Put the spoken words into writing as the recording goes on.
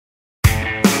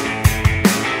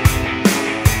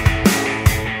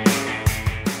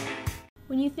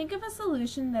When you think of a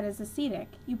solution that is acidic,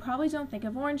 you probably don't think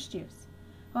of orange juice.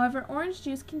 However, orange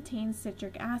juice contains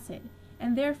citric acid,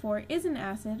 and therefore is an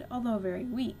acid, although very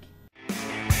weak.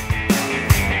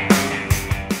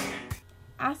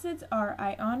 Acids are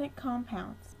ionic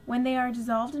compounds. When they are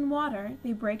dissolved in water,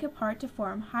 they break apart to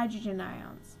form hydrogen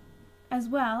ions. As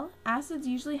well, acids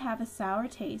usually have a sour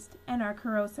taste and are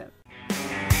corrosive.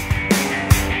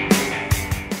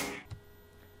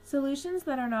 Solutions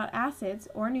that are not acids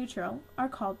or neutral are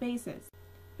called bases.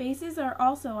 Bases are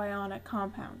also ionic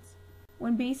compounds.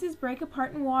 When bases break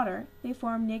apart in water, they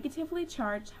form negatively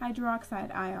charged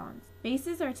hydroxide ions.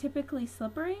 Bases are typically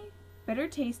slippery, bitter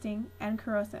tasting, and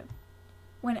corrosive.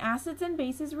 When acids and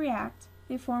bases react,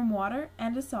 they form water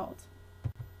and a salt.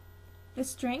 The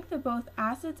strength of both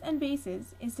acids and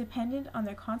bases is dependent on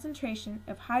their concentration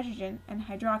of hydrogen and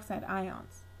hydroxide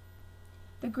ions.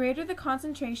 The greater the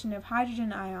concentration of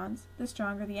hydrogen ions, the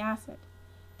stronger the acid.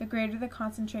 The greater the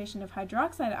concentration of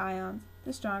hydroxide ions,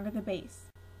 the stronger the base.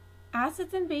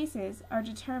 Acids and bases are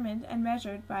determined and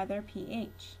measured by their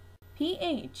pH.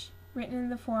 pH, written in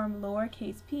the form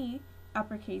lowercase p,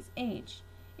 uppercase h,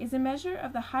 is a measure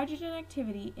of the hydrogen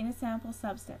activity in a sample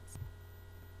substance.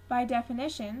 By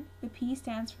definition, the P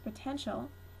stands for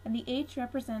potential, and the H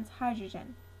represents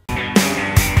hydrogen.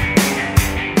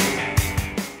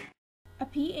 A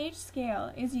pH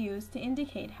scale is used to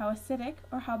indicate how acidic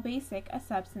or how basic a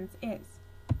substance is.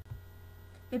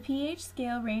 The pH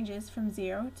scale ranges from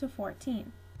 0 to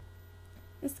 14.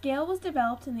 The scale was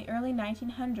developed in the early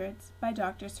 1900s by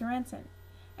Dr. Sorensen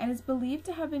and is believed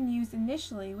to have been used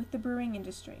initially with the brewing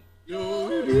industry. The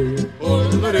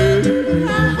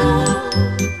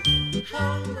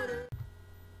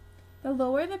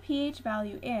lower the pH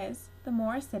value is, the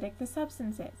more acidic the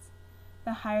substance is.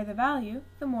 The higher the value,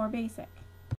 the more basic.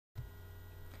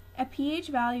 A pH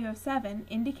value of 7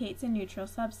 indicates a neutral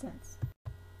substance.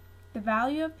 The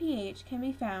value of pH can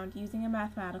be found using a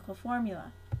mathematical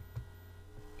formula.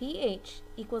 pH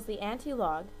equals the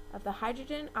antilog of the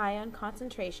hydrogen ion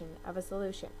concentration of a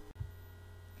solution.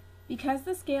 Because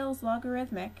the scale is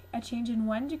logarithmic, a change in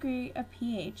 1 degree of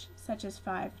pH, such as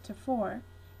 5 to 4,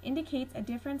 indicates a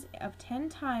difference of 10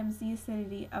 times the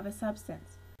acidity of a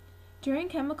substance. During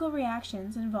chemical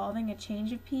reactions involving a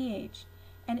change of pH,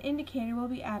 an indicator will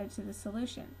be added to the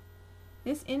solution.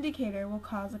 This indicator will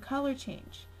cause a color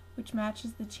change, which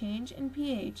matches the change in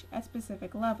pH at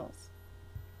specific levels.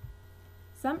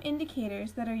 Some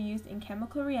indicators that are used in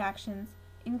chemical reactions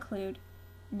include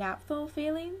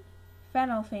naphthalene,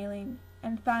 phenolphthalein,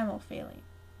 and thymolphthalein.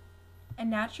 A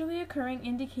naturally occurring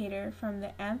indicator from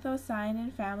the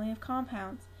anthocyanin family of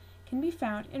compounds can be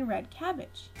found in red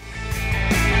cabbage.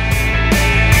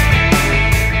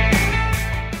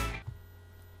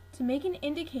 To make an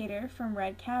indicator from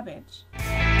red cabbage,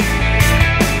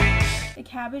 the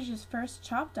cabbage is first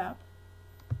chopped up,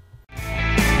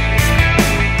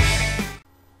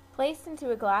 placed into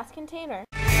a glass container,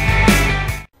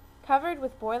 covered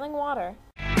with boiling water,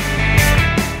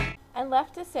 and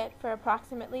left to sit for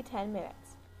approximately 10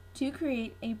 minutes to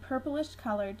create a purplish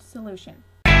colored solution.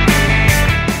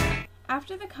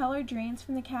 After the color drains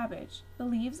from the cabbage, the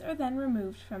leaves are then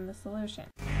removed from the solution.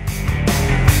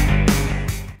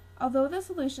 Although the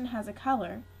solution has a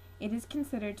color, it is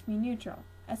considered to be neutral,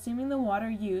 assuming the water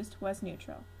used was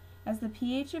neutral, as the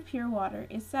pH of pure water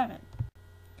is 7.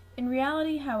 In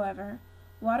reality, however,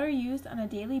 water used on a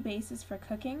daily basis for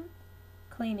cooking,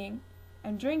 cleaning,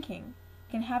 and drinking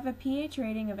can have a pH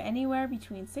rating of anywhere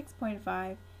between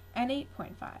 6.5 and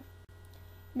 8.5.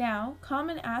 Now,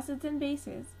 common acids and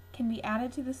bases can be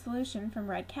added to the solution from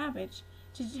red cabbage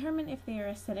to determine if they are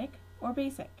acidic or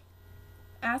basic.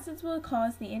 Acids will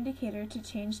cause the indicator to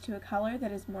change to a color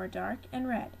that is more dark and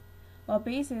red, while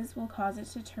bases will cause it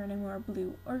to turn a more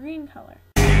blue or green color.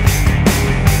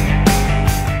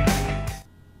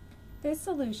 This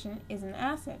solution is an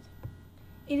acid.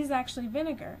 It is actually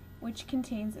vinegar, which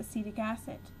contains acetic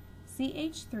acid,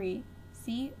 CH3COOH.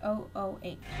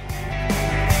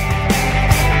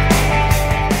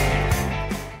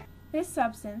 This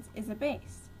substance is a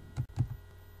base.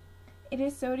 It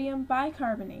is sodium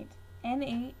bicarbonate,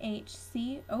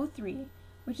 NaHCO3,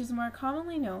 which is more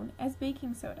commonly known as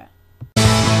baking soda.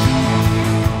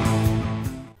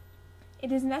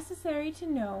 It is necessary to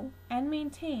know and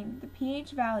maintain the pH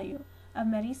value of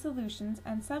many solutions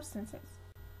and substances.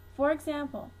 For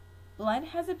example, blood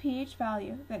has a pH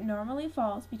value that normally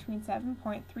falls between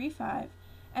 7.35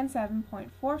 and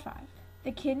 7.45.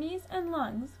 The kidneys and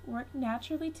lungs work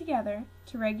naturally together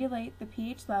to regulate the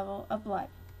pH level of blood.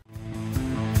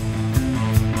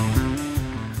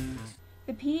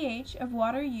 The The pH of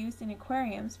water used in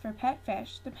aquariums for pet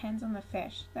fish depends on the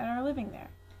fish that are living there.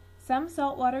 Some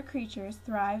saltwater creatures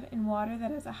thrive in water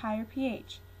that has a higher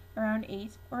pH, around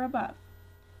 8 or above.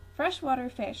 Freshwater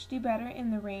fish do better in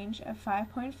the range of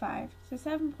 5.5 to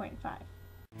 7.5.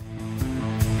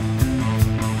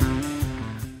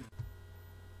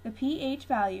 The pH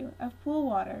value of pool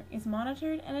water is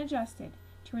monitored and adjusted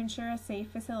to ensure a safe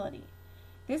facility.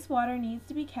 This water needs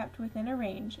to be kept within a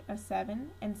range of 7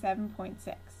 and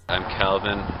 7.6. I'm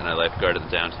Calvin, and I lifeguard at the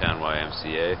downtown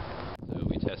YMCA. So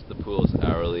we test the pools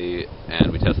hourly, and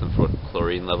we test them for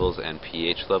chlorine levels and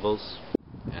pH levels,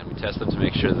 and we test them to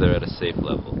make sure they're at a safe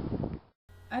level.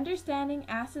 Understanding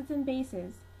acids and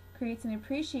bases creates an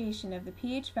appreciation of the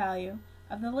pH value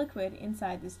of the liquid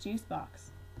inside this juice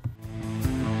box.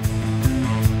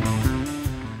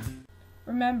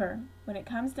 Remember, when it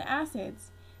comes to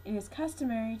acids, it is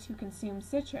customary to consume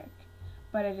citric,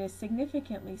 but it is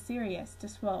significantly serious to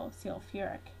swallow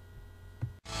sulfuric.